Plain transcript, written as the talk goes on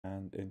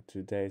And in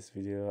today's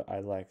video,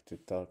 I'd like to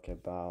talk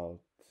about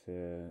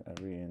a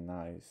really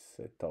nice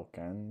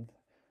token,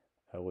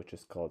 which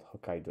is called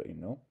Hokkaidu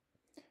Inu.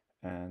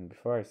 And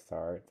before I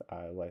start,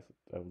 I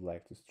would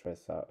like to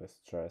stress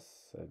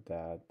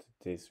that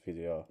this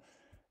video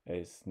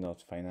is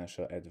not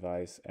financial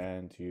advice,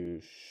 and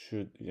you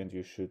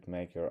should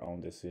make your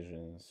own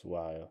decisions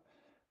while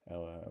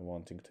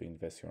wanting to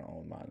invest your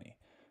own money.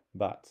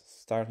 But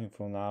starting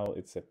from now,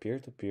 it's a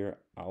peer-to-peer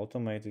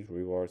automated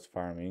rewards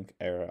farming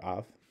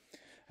ARF,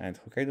 and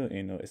Hokkaidu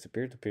Inu is a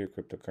peer-to-peer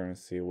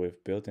cryptocurrency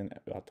with built-in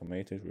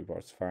automated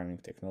rewards farming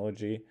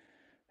technology.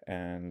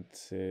 And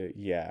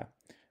yeah,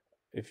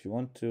 if you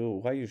want to,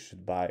 why you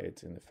should buy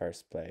it in the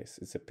first place?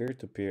 It's a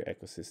peer-to-peer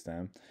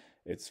ecosystem.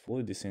 It's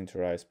fully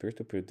decentralized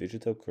peer-to-peer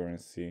digital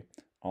currency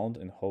owned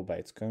and held by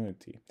its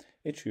community.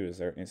 Each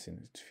user is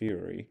in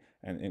theory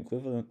an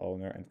equivalent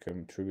owner and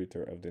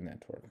contributor of the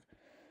network.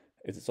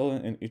 It is all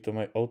in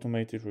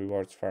automated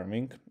rewards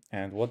farming.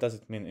 And what does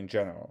it mean in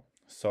general?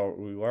 So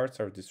rewards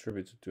are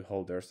distributed to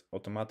holders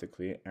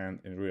automatically and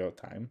in real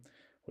time.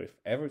 With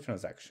every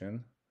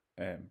transaction,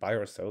 buy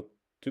or sell,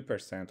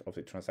 2% of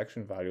the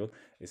transaction value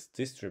is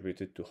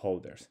distributed to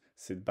holders.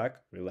 Sit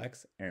back,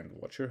 relax, and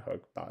watch your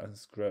hog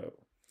balance grow.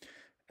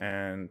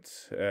 And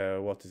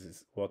what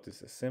is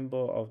the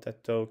symbol of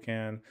that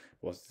token?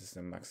 What is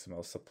the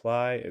maximal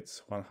supply?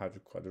 It's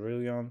 100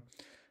 quadrillion.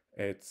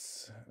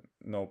 It's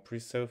no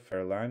pre-sale,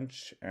 fair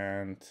lunch,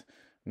 and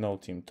no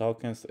team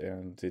tokens,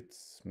 and it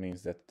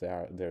means that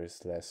there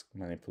is less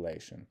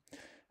manipulation.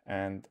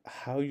 And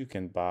how you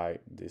can buy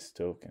this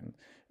token?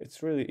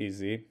 It's really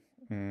easy.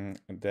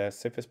 The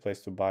safest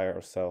place to buy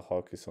or sell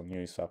Hawk is on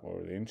Uniswap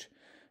or Lynch,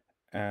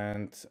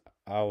 and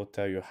I will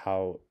tell you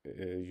how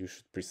you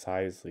should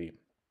precisely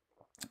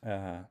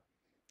uh,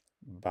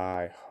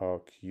 buy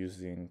Hawk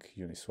using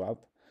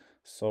Uniswap.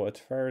 So at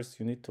first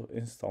you need to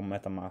install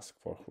MetaMask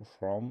for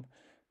Chrome.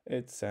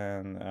 It's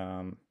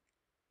an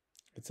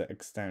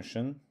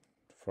extension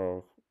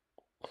for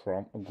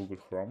Chrome, Google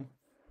Chrome.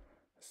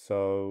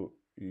 So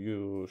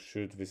you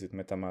should visit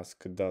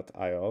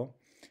metamask.io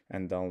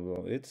and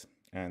download it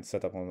and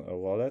set up on a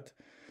wallet.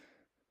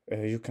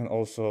 You can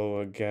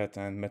also get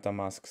an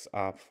MetaMask's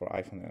app for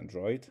iPhone and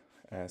Android.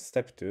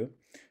 Step 2,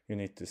 you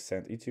need to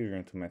send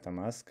Ethereum to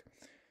MetaMask.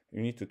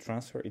 You need to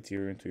transfer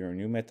Ethereum to your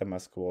new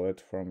MetaMask wallet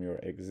from your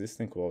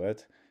existing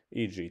wallet,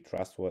 e.g.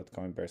 Trust Wallet,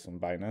 Coinbase, and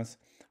Binance,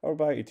 or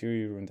buy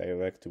Ethereum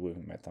directly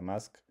with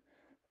MetaMask.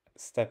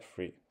 Step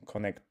 3,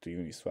 connect to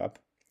Uniswap.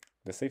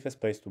 The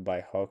safest place to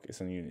buy Hawk is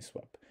on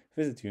Uniswap.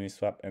 Visit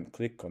Uniswap and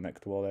click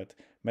Connect Wallet.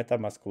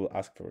 MetaMask will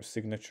ask for a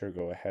signature.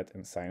 Go ahead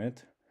and sign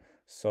it.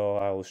 So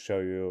I will show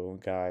you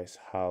guys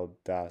how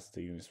does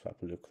the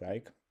Uniswap look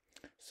like.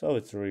 So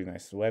it's a really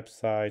nice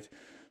website.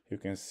 You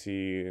can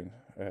see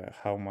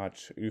how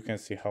much you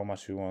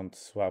want to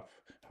swap,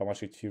 how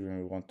much Ethereum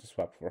you want to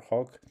swap for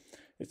Hawk.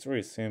 It's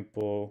really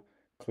simple,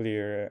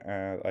 clear,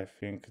 and I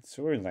think it's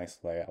a really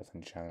nice layout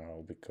in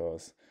general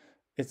because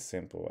it's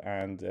simple,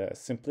 and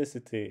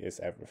simplicity is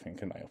everything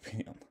in my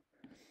opinion.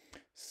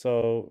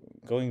 So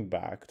going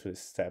back to the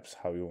steps,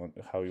 how you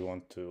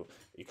want to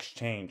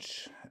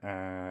exchange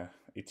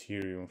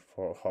Ethereum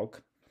for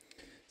Hawk.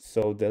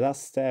 So the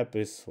last step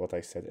is what I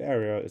said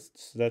earlier, is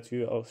that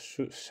you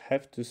should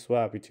have to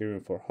swap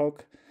Ethereum for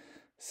Hawk,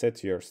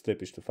 set your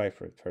slippage to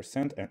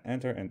 5% and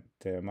enter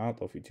the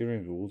amount of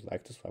Ethereum you would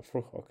like to swap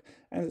for Hawk,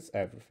 and it's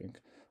everything.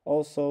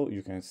 Also,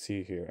 you can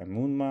see here a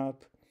moon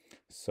map.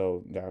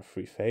 So there are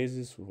 3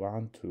 phases,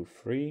 1, 2,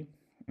 3.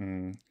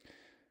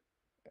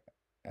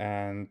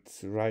 And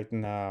right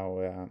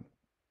now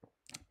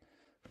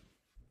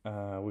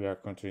we are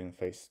continuing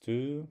phase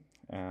 2.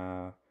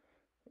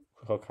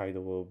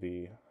 Hokkaidu will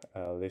be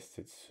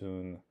listed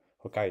soon.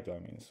 Hokkaidu, I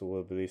mean, so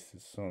will be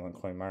listed soon on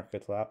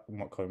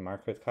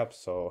CoinMarketCap.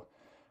 So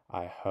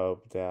I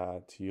hope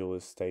that you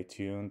will stay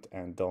tuned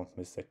and don't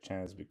miss that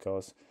chance,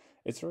 because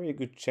it's a really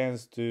good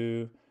chance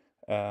to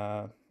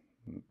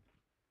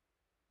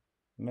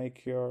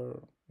make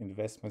your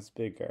investments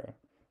bigger.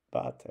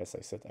 But as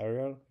I said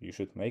earlier, you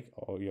should make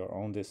all your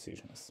own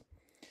decisions.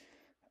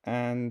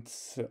 And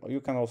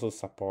you can also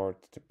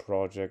support the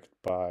project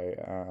by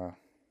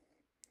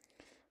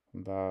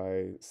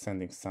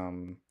sending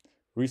some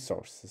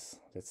resources,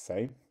 let's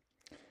say.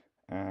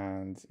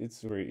 And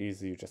it's very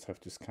easy. You just have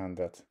to scan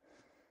that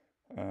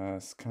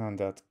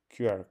that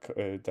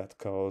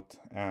code,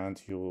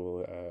 and you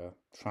will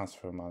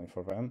transfer money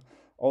for them.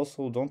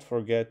 Also, don't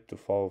forget to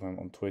follow them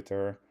on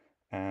Twitter,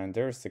 and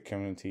there's a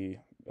community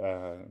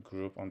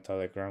group on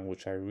Telegram,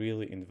 which I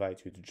really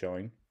invite you to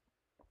join.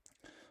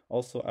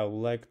 Also, I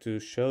would like to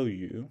show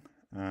you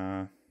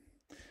the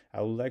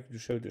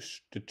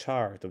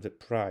chart of the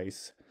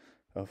price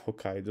of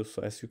Hokkaidu.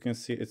 So as you can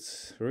see,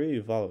 it's really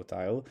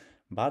volatile,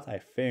 but I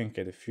think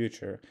in the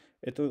future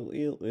it will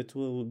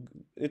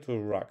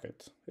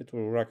rocket. It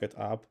will rocket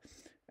up,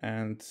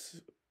 and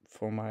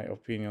for my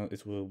opinion,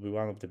 it will be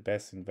one of the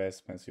best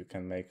investments you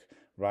can make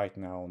right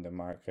now on the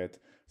market.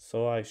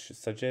 So I should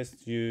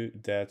suggest you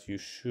that you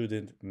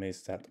shouldn't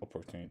miss that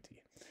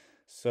opportunity.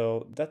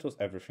 So that was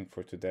everything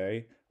for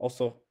today.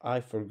 Also, I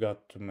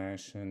forgot to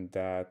mention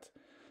that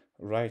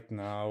right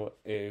now,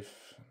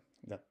 if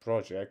the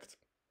project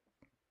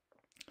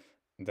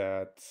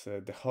that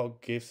the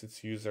Hawk gives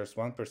its users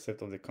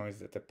 1% of the coins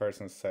that a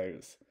person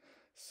sells.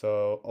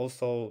 So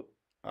also,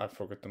 I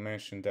forgot to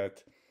mention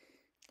that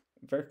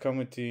their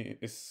community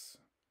is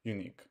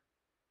unique.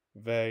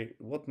 They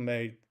what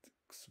make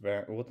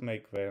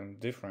them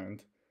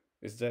different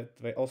is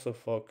that they also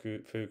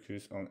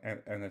focus on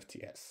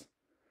NFTs.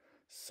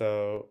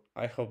 So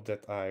I hope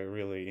that I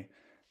really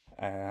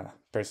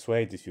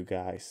persuaded you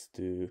guys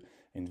to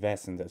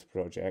invest in this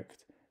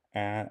project,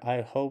 and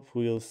I hope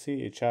we'll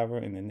see each other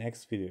in the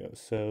next video.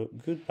 So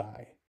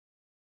goodbye.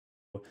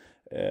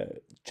 Uh,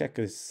 Check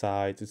this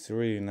site, it's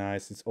really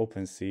nice, it's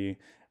OpenSea,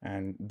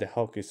 and the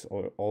hawk is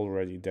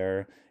already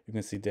there. You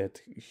can see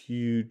that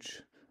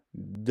huge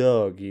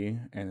doggy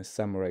in a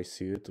samurai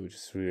suit, which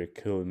is really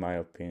cool in my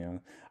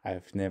opinion.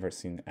 I've never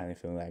seen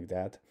anything like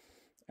that.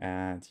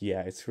 And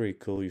yeah, it's really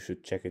cool, you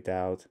should check it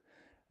out.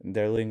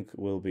 Their link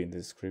will be in the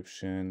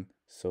description,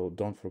 so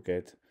don't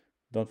forget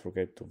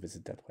to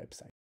visit that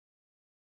website.